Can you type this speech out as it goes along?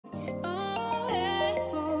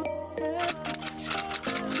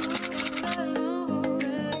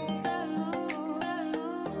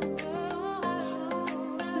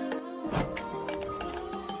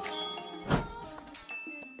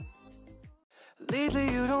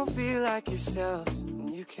Lately you don't feel like yourself,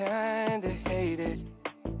 and you kinda hate it.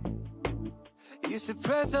 You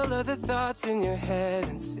suppress all of the thoughts in your head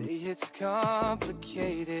and say it's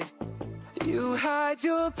complicated. You hide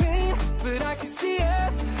your pain, but I can see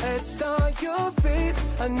it etched on your face.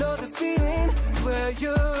 I know the feeling, swear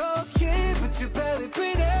you're okay, but you're barely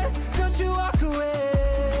breathing. Don't you walk away.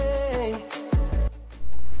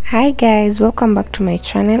 Hi guys, welcome back to my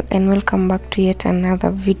channel and welcome back to yet another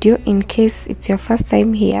video. In case it's your first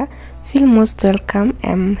time here, feel most welcome.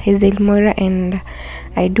 I'm Hazel Moira and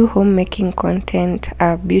I do homemaking content,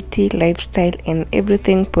 beauty, lifestyle and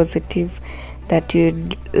everything positive that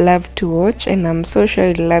you'd love to watch, and I'm so sure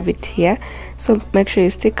you'll love it here. So make sure you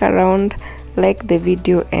stick around, like the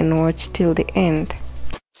video and watch till the end.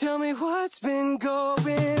 Tell me what's been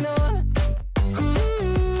going on.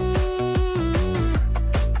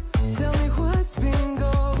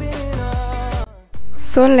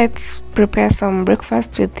 So let's prepare some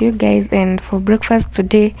breakfast with you guys, and for breakfast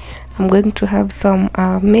today I'm going to have some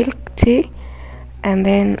milk tea, and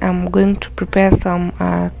then I'm going to prepare some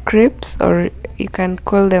crepes, or you can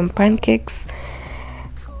call them pancakes,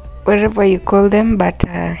 wherever you call them, but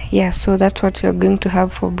yeah, so that's what you're going to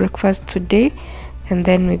have for breakfast today, and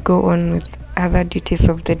then we go on with other duties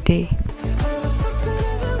of the day.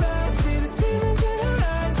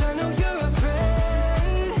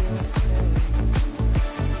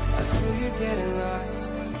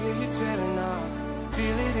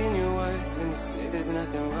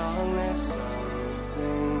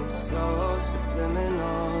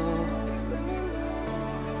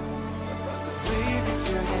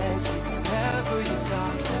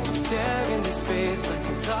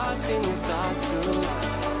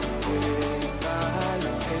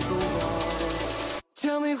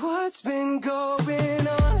 Tell me what's been going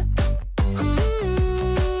on.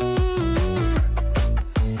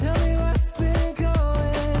 Tell me what's been going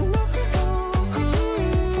on.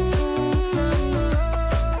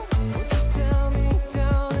 Won't you tell me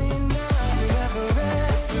now. You never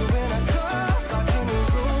answer when I call, locked in a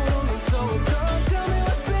room and so it don't. Tell me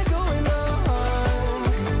what's been going on.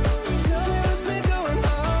 Tell me what's been going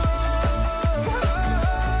on.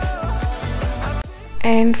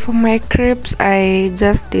 And for my crepes, I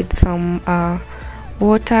just did some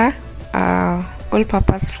water,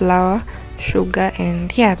 all-purpose flour, sugar,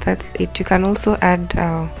 and yeah, that's it. You can also add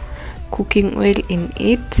cooking oil in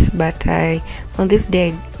it, but on this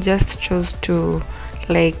day I just chose to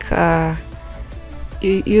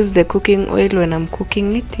use the cooking oil when I'm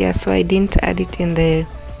cooking it. Yeah, so I didn't add it in the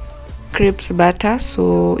crepes batter.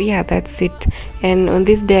 So yeah, that's it. And on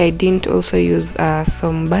this day I didn't also use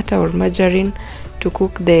some butter or margarine to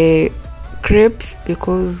cook the crepes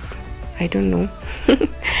because I don't know.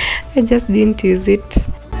 I just didn't use it.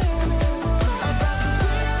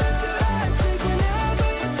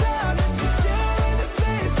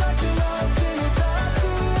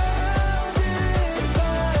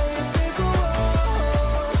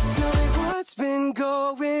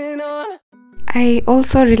 I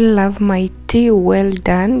also really love my tea well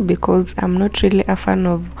done because I'm not really a fan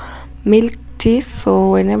of milk tea,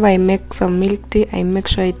 so whenever I make some milk tea I make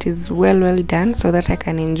sure it is well done so that I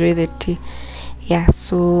can enjoy the tea. Yeah,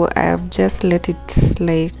 so I've just let it,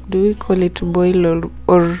 like, do we call it boil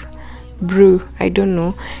or brew? I don't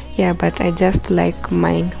know. Yeah, but I just like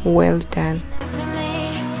mine well done.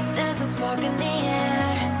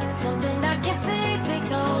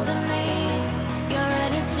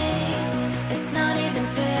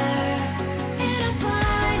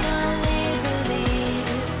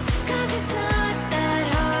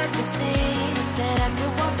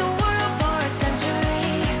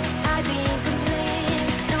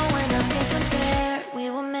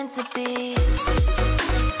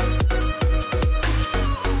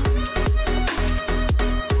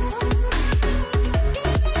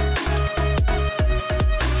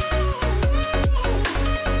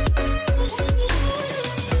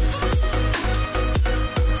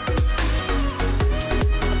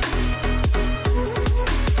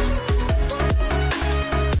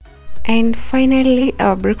 And finally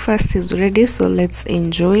our breakfast is ready, so let's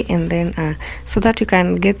enjoy, and then so that you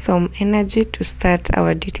can get some energy to start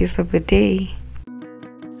our duties of the day.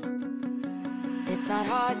 It's not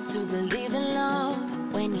hard to believe in love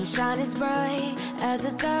when you shine as bright as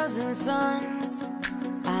 1,000 suns.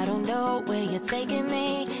 I don't know where you're taking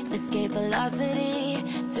me, escape velocity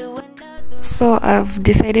to another. So I've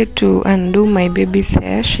decided to undo my baby's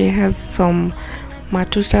hair. She has some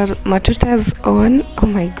matutas on. Oh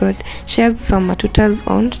my god, she has some matutas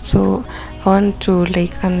on, so I want to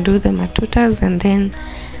undo the matutas, and then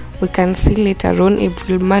we can see later on if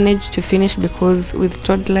we'll manage to finish, because with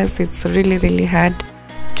toddlers it's really hard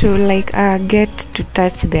to like get to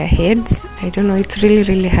touch their heads. I don't know, it's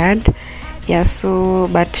really hard. Yeah, so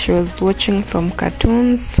but she was watching some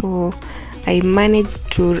cartoons, so I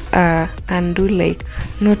managed to undo like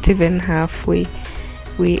not even halfway.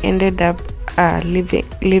 We ended up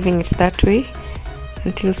leaving it that way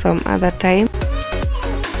until some other time.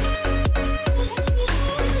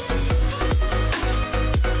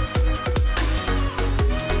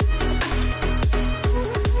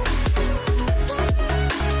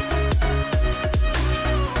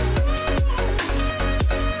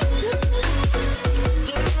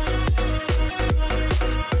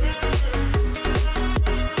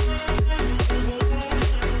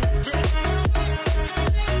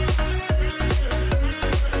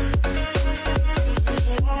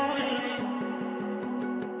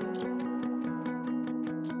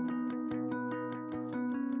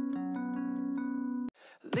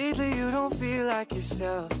 Lately you don't feel like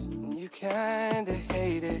yourself, and you kinda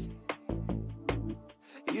hate it.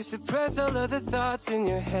 You suppress all of the thoughts in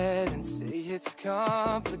your head and say it's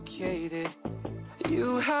complicated.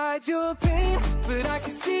 You hide your pain, but I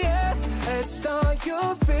can see it etched on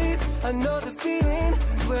your face. I know the feeling,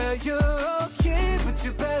 swear you're okay, but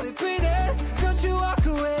you're barely breathing. Don't you walk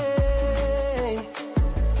away.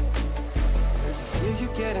 'Cause I feel you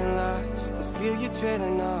getting lost, I feel you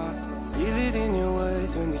trailing off. Feel it in your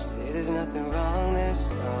words when you say there's nothing wrong.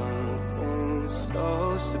 There's something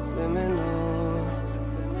so subliminal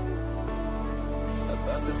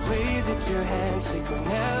about the way that your hands shake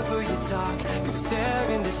whenever you talk. You stare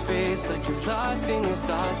into space like you're lost in your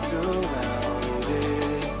thoughts,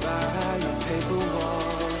 surrounded by your paper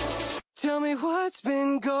walls. Tell me what's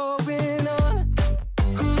been going on.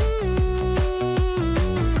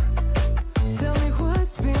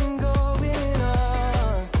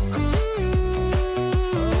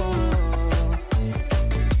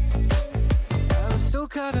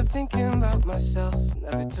 Caught up thinking about myself,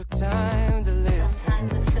 never took time to listen.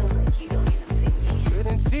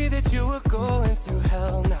 Couldn't see that you were going through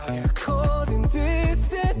hell, now you're cold and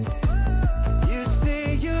distant. You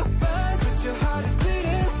say you're fine, but your heart is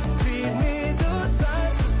bleeding. Read me those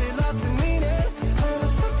signs, but they lost the meaning. I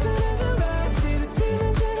know something isn't right, see the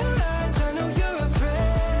demons in your eyes. I know you're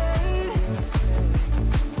afraid.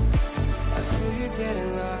 I feel you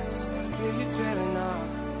getting lost, I feel you trailing off.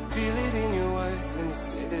 Feel it in your words when you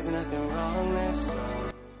say there's nothing wrong.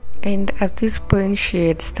 And at this point she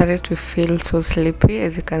had started to feel so sleepy.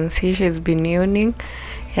 As you can see, she's been yawning.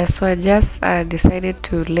 Yeah, so I just decided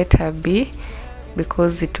to let her be,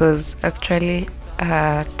 because it was actually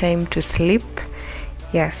time to sleep.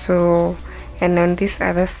 Yeah, so and on this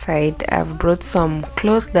other side I've brought some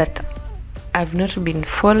clothes that have not been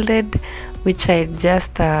folded, which I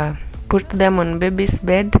just put them on baby's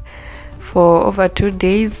bed for over 2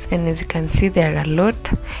 days, and as you can see there are a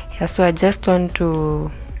lot. Yeah, so I just want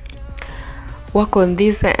to work on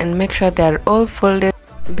this and make sure they're all folded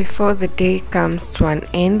before the day comes to an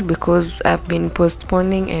end, because I've been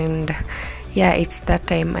postponing, and yeah, it's that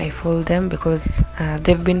time I fold them, because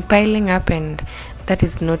they've been piling up and that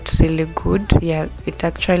is not really good. Yeah, it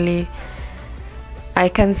actually, I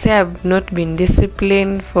can say I've not been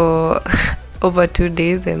disciplined for over 2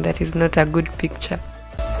 days, and that is not a good picture.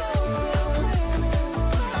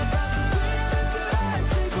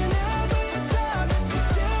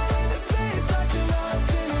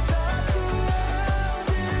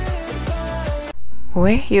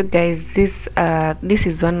 Well, you guys, this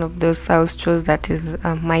is one of those house chores that is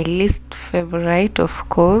my least favorite, of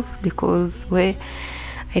course, because I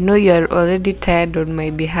know you are already tired on my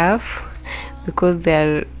behalf, because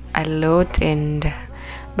there are a lot,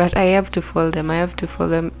 but I have to fold them.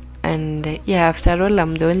 And yeah, after all,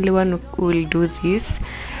 I'm the only one who will do this,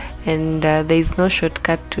 and there is no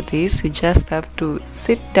shortcut to this. You just have to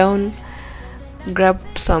sit down, grab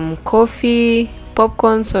some coffee,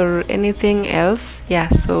 popcorns, or anything else. Yeah,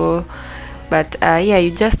 so but yeah,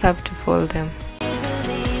 you just have to fold them.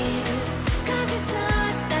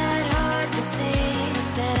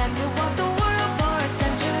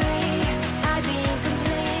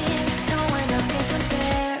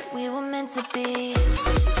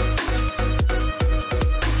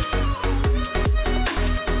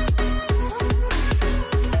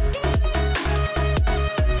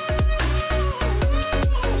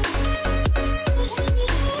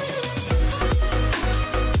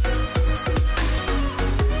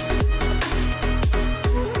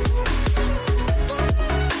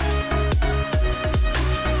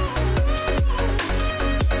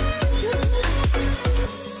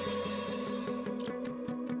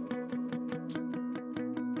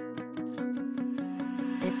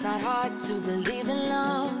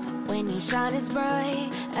 shine as bright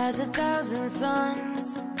as 1,000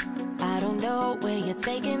 suns. I don't know where you're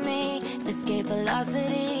taking me. Escape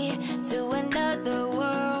velocity to another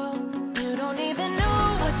world. You don't even know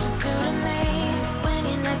what you do to me. When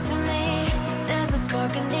you're next to me, there's a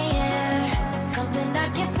spark in the air. Something I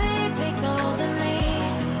can see takes a hold of me.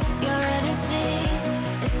 Your energy,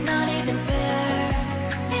 it's not even fair.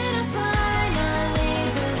 And I finally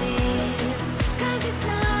believe, 'cause it's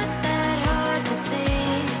not that hard to see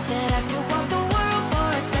that I can walk the world for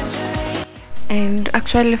a century. And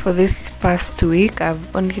actually for this past week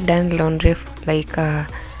I've only done laundry for like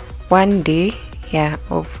one day, yeah,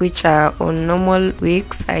 of which on normal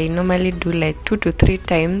weeks I normally do like 2 to 3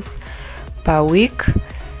 times per week.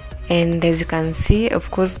 And as you can see,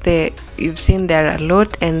 of course, you've seen there are a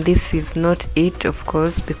lot, and this is not it, of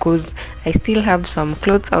course, because I still have some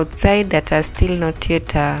clothes outside that are still not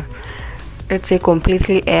yet let's say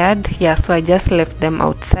completely aired. Yeah, so I just left them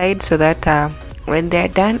outside so that when they're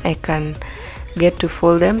done I can get to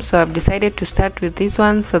fold them. So I've decided to start with this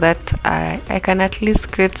one so that I can at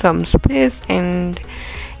least create some space and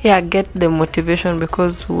yeah, get the motivation,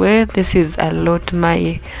 because where this is a lot.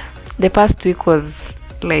 The past week was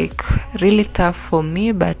like really tough for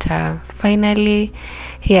me, but finally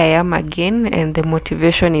here I am again and the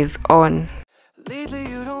motivation is on. Lately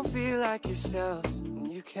you don't feel like yourself,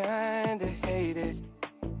 and you kinda hate it.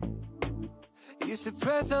 You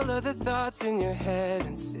suppress all of the thoughts in your head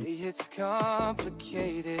and say it's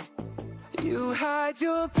complicated. You hide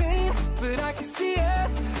your pain, but I can see it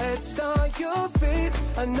etched on your face.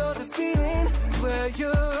 I know the feeling, swear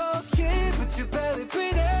you're okay, but you're barely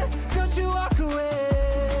breathing. Don't you walk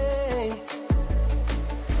away.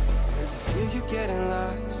 'Cause I feel you getting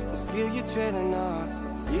lost, I feel you trailing off.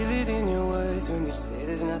 Feel it in your words when you say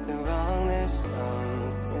there's nothing wrong. There's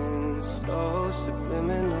something so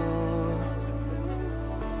subliminal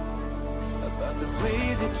about the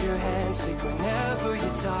way that your hands shake whenever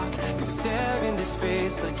you talk. You stare into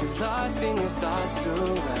space like you're lost in your thoughts,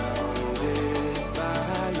 surrounded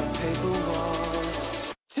by your paper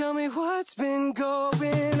walls. Tell me what's been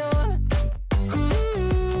going on.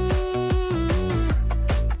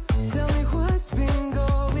 Tell me what's been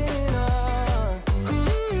going on.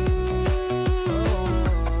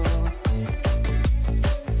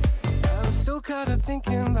 I was so caught up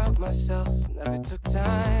thinking about myself, never took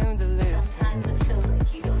time to listen.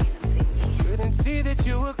 Couldn't see that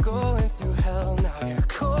you were going through hell. Now you're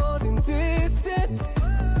cold and distant.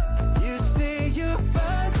 You say you're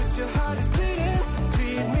fine, but your heart is bleeding.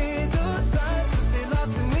 Feed me those signs, but they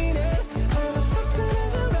lost the meaning. I know something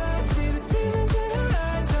isn't right. See the demons in your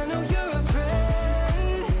eyes. I know you're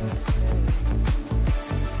afraid.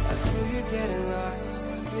 I feel you getting lost,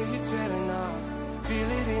 I feel you trailing off. Feel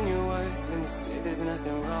it in your words when you say there's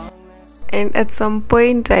nothing wrong. And at some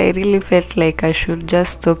point I really felt like I should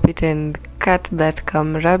just stop it and cut that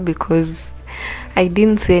camera, because I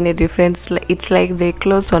didn't see any difference. It's like the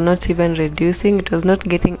clothes were not even reducing, it was not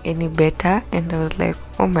getting any better, and I was like,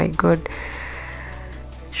 oh my god,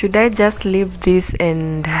 should I just leave this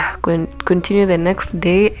and continue the next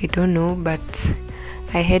day? I don't know, but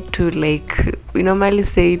I had to, like we normally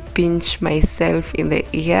say, pinch myself in the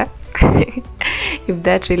ear if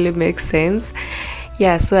that really makes sense.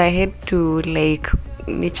 Yeah, so I had to like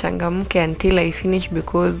nichangamke until I finish,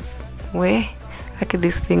 because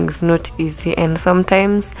this thing is not easy, and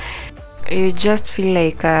sometimes you just feel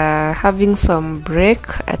like having some break,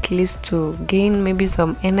 at least to gain maybe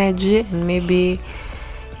some energy, and maybe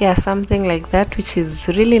something like that, which is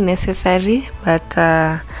really necessary. But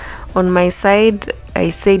on my side I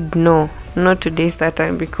said no, not today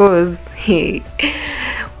Saturn, because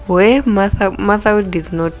motherhood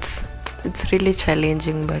is not, it's really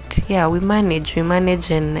challenging, but yeah, we manage,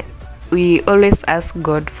 and we always ask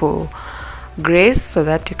God for grace so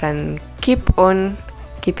that you can keep on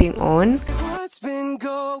keeping on. What's been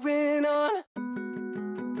going on?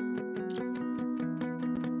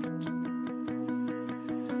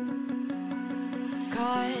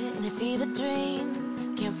 Caught in a fever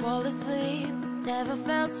dream, can't fall asleep, never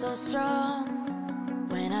felt so strong.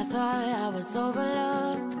 When I thought I was over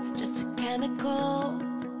love, just a chemical,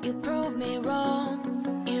 you proved me wrong.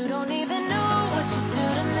 You don't even know what you do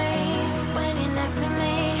to me. When you're next to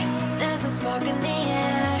me, there's a spark in the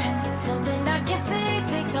air. Something I can see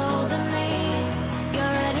takes hold of me.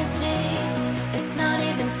 Your energy, it's not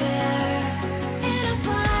even fair. And I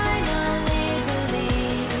finally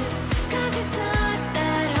believe, 'cause it's not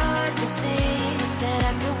that hard to see that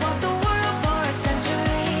I could walk the world for a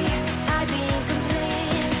century. I'd be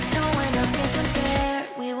incomplete, no one else can compare.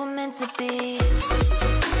 We were meant to be.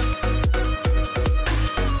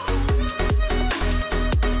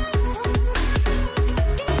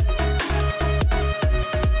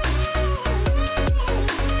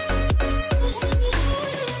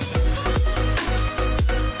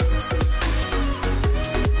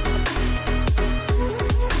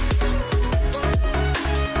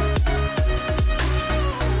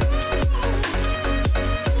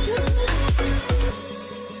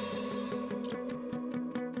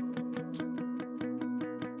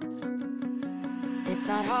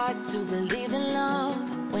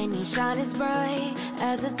 shine as bright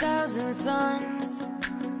as 1,000 suns.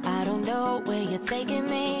 I don't know where you're taking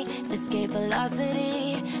me. Escape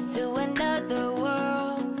velocity to another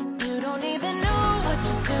world. You don't even know what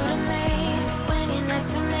you do to me. When you're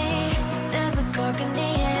next to me, there's a spark in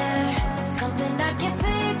the air. Something I can't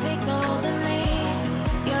say takes a hold of me.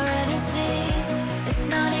 Your energy, it's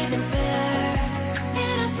not even fair.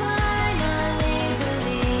 And I finally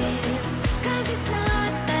believe, 'cause it's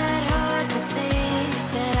not that hard to see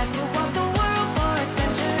that I could walk the world for a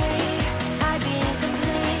century. I'd be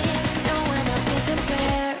incomplete, no one else can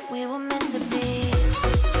compare. We were meant to be.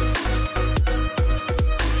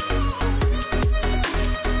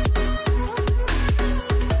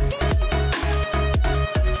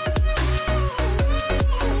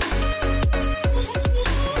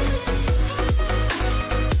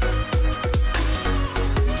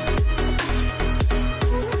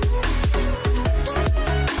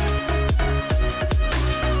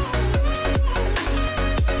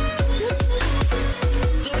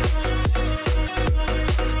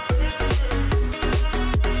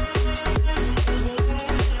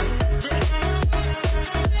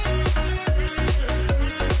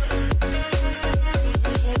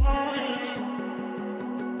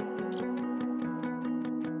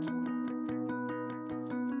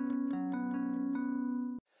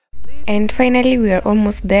 And finally, we are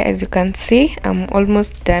almost there. As you can see, I'm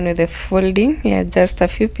almost done with the folding. Yeah, just a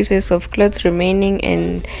few pieces of clothes remaining,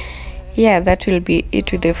 and yeah, that will be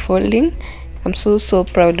it with the folding. I'm so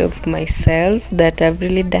proud of myself that I've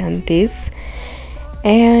really done this.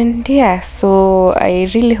 And yeah, so I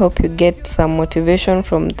really hope you get some motivation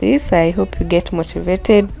from this. I hope you get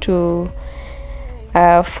motivated to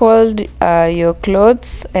fold your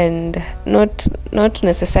clothes, and not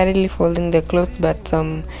necessarily folding the clothes, but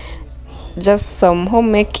just some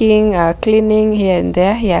homemaking, cleaning here and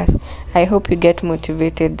there. Yeah, I hope you get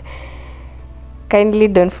motivated. Kindly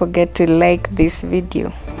don't forget to like this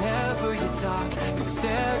video. Whenever you talk, you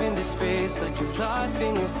stare into space like you're lost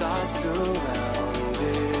in your thoughts, surrounded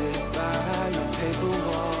by your paper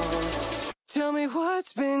walls. Tell me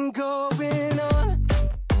what's been going on.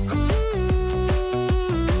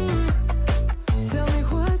 Tell me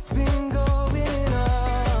what's been going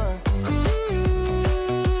on.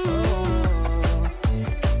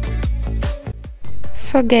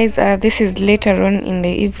 So guys, this is later on in the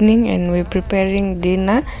evening, and we're preparing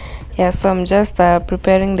dinner. Yeah, so I'm just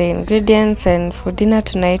preparing the ingredients, and for dinner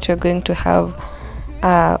tonight we're going to have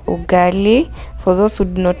ugali. For those who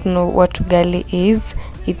do not know what ugali is,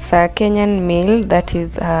 it's a Kenyan meal that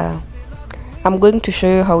is I'm going to show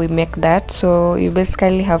you how we make that. So you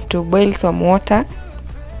basically have to boil some water,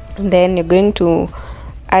 then you're going to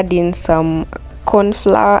add in some corn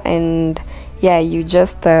flour, and yeah, you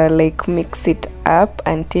just like mix it up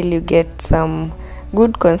until you get some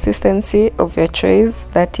good consistency of your choice,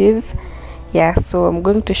 that is. Yeah, so I'm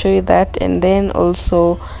going to show you that, and then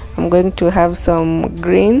also I'm going to have some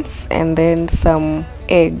greens and then some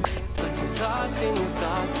eggs. Like you're lost in your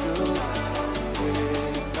thoughts,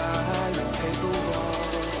 surrounded by your paper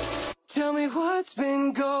walls. Tell me what's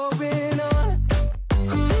been going on.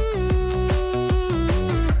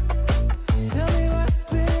 Tell me what's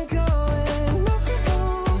been going on.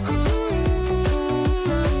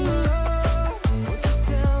 Won't you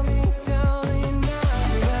tell me now. You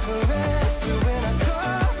never answer when I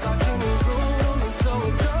call, locked in your room and so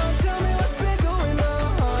withdrawn. Tell me what's been going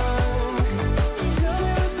on. Tell me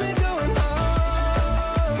what's been going on.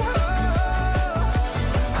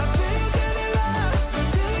 I feel you getting lost, I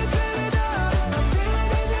feel you turning up, I feel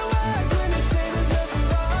it in your eyes when you say there's nothing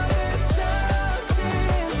wrong. There's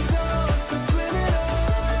something so subliminal,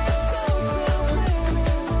 so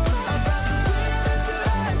subliminal. About the way that your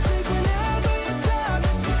eyes shake whenever you talk.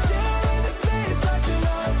 You stare into space like you're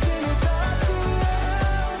lost in your thoughts,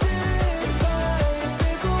 surrounded by your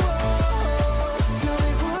paper walls. Tell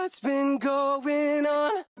me what's been going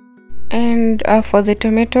on. And for the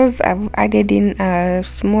tomatoes, I've added in a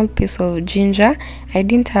small piece of ginger. I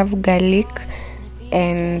didn't have garlic,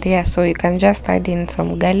 and yeah, so you can just add in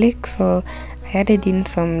some garlic. So I added in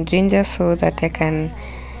some ginger so that I can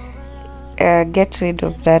get rid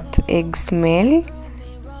of that egg smell,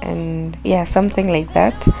 and yeah, something like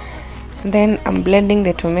that. Then I'm blending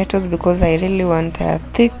the tomatoes because I really want a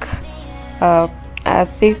thick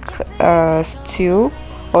stew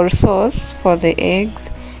or sauce for the eggs.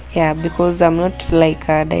 Yeah, because I'm not like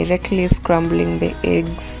directly scrambling the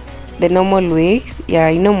eggs the normal way. Yeah,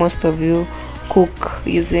 I know most of you cook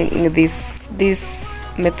using this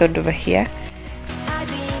method over here. I'd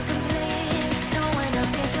be incomplete, no one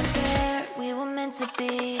else can compare. We were meant to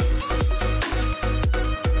be.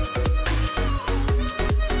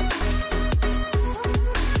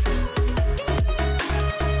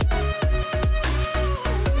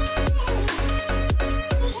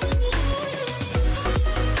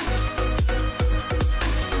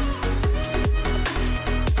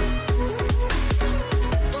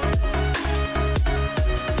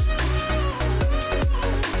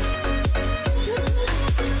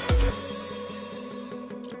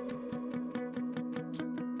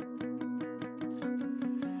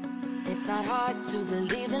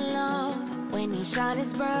 you shine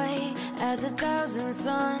as bright as 1,000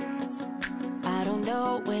 suns. I don't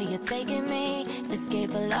know where you're taking me. Escape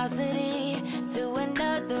velocity to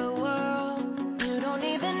another world. You don't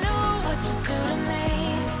even know what you do to me.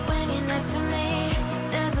 When you're next to me,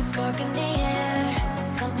 there's a spark in the air.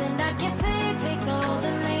 Something I can't say takes a hold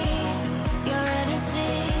of me. Your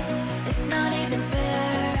energy, it's not even fair.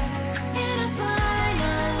 And I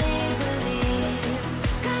finally believe,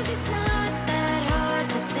 'cause it's not that hard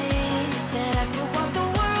to see that I could walk the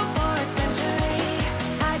world for a century.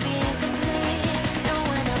 I'd be incomplete, no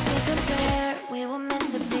one else can compare. We were meant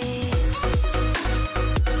to be.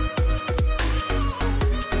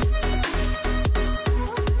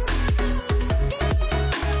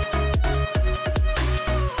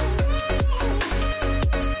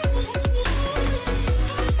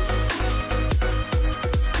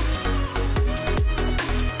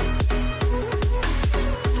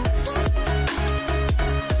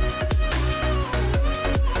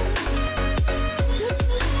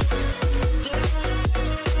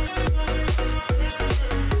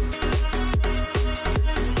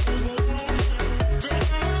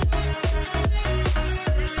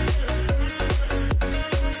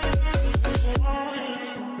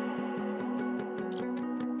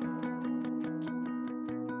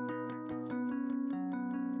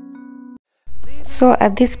 So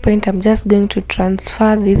at this point I'm just going to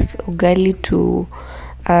transfer this ugali to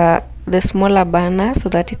the smaller burner so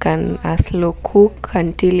that you can slow cook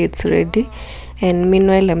until it's ready. And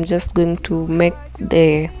meanwhile I'm just going to make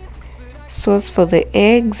the sauce for the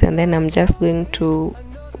eggs, and then I'm just going to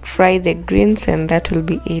fry the greens, and that will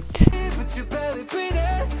be it. But you're barely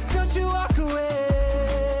breathing, don't you walk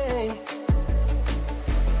away.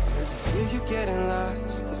 'Cause I feel you getting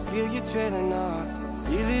lost, I feel you trailing off.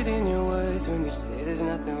 I feel it in your words when you say there's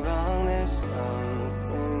nothing wrong. There's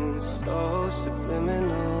something so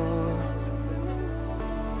subliminal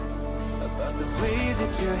about the way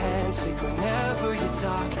that your hands shake whenever you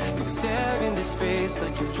talk. You stare into space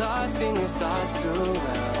like you're lost in your thoughts,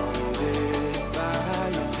 surrounded by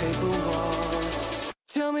your paper walls.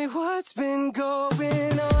 Tell me what's been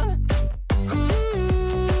going on.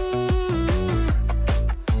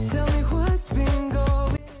 Tell me what's been going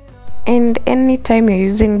on. And anytime you're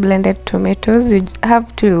using blended tomatoes, you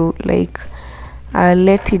have to like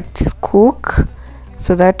let it cook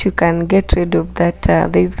so that you can get rid of that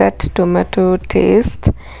there's that tomato taste.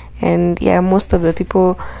 And yeah, most of the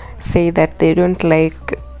people say that they don't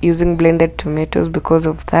like using blended tomatoes because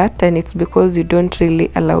of that, and it's because you don't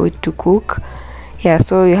really allow it to cook. Yeah,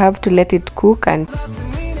 so you have to let it cook. And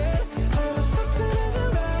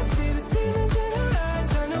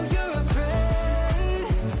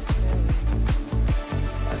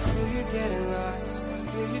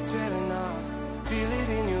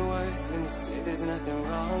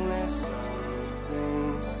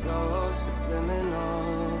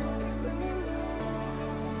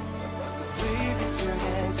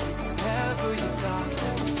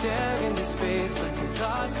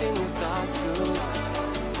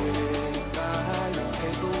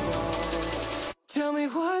tell me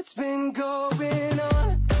what's been going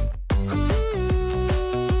on.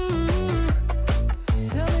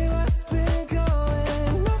 Tell me what's been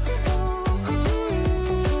going on.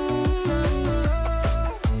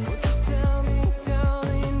 Won't you tell me now.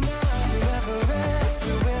 You never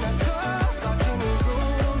answer when I call, locked in your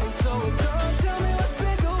room and so withdrawn. Tell me what's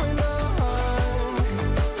been going on.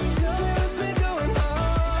 Tell me what's been going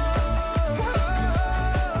on.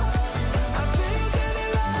 I feel you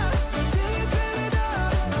getting lost, I feel you drifting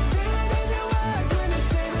off. I feel it in your eyes when you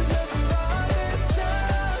say there's nothing wrong. There's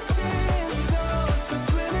something so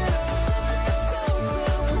subliminal, so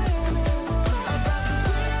subliminal about the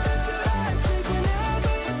way that your hands shake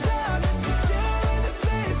whenever you talk. You stare into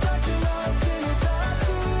space like you're lost in your thoughts,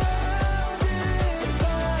 surrounded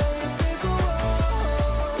by paper walls.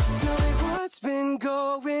 Tell me what's been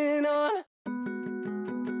going on.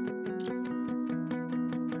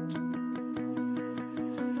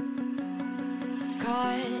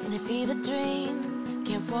 Caught in a fever dream,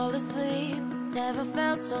 can't fall asleep. Never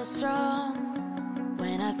felt so strong.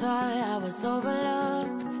 When I thought I was over love,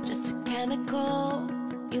 just a chemical,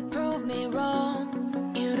 you proved me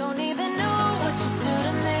wrong. You don't even know what you do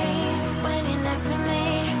to me. When you're next to me,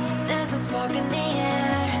 there's a spark in the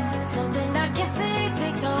air. Something I can't say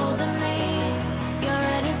takes hold of me. Your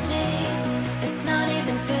energy, it's not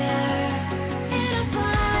even fair. And I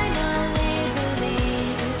finally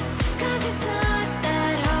believe, 'cause it's not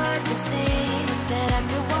that hard to see that I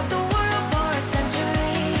could walk the world for a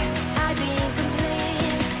century. I'd be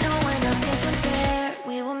incomplete, no one else can compare.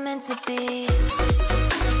 We were meant to be.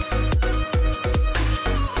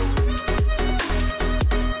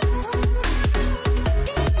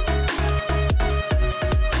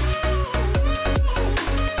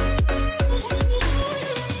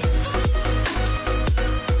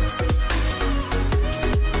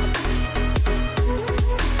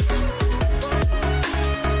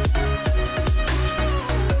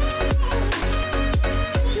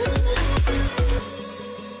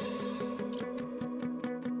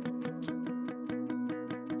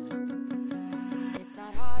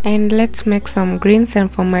 And let's make some greens.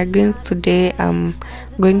 And for my greens today, I'm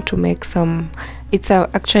going to make some, it's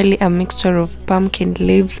actually a mixture of pumpkin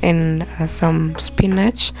leaves and some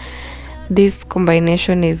spinach. This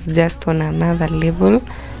combination is just on another level,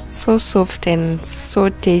 so soft and so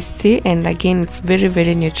tasty, and again it's very,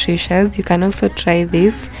 very nutritious. You can also try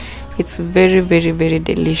this. It's very, very, very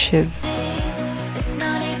delicious.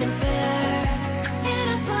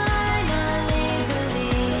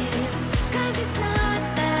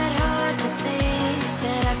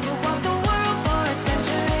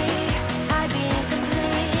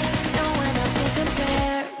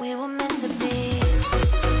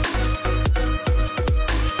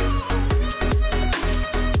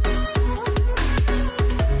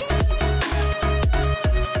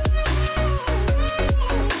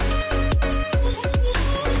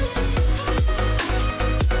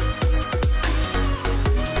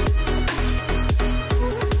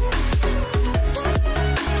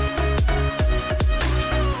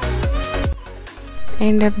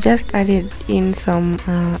 And I've just added in some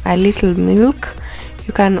a little milk.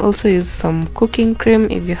 You can also use some cooking cream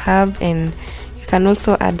if you have, and you can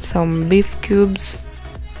also add some beef cubes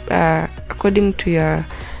according to your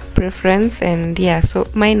preference. And yeah, so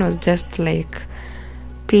mine was just like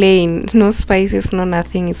plain, no spices, no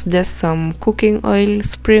nothing. It's just some cooking oil,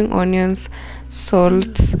 spring onions,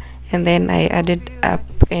 salt, and then I added up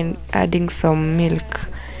and adding some milk.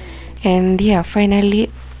 And yeah, finally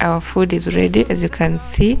our food is ready. As you can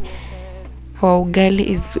see, our ugali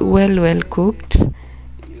is well cooked.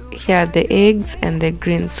 Here are the eggs and the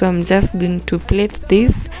greens. So I'm just going to plate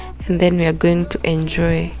this, and then we are going to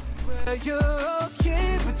enjoy.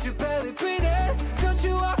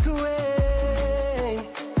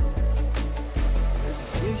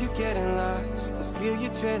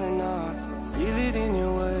 Feel it in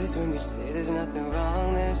your words when you say there's nothing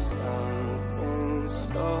wrong. There's something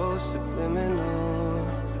so subliminal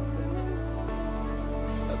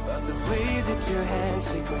about the way that your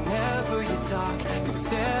hands shake whenever you talk. You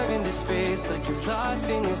stare into space like you're lost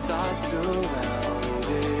in your thoughts,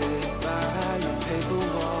 surrounded by your paper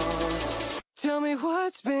walls. Tell me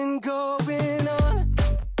what's been going on.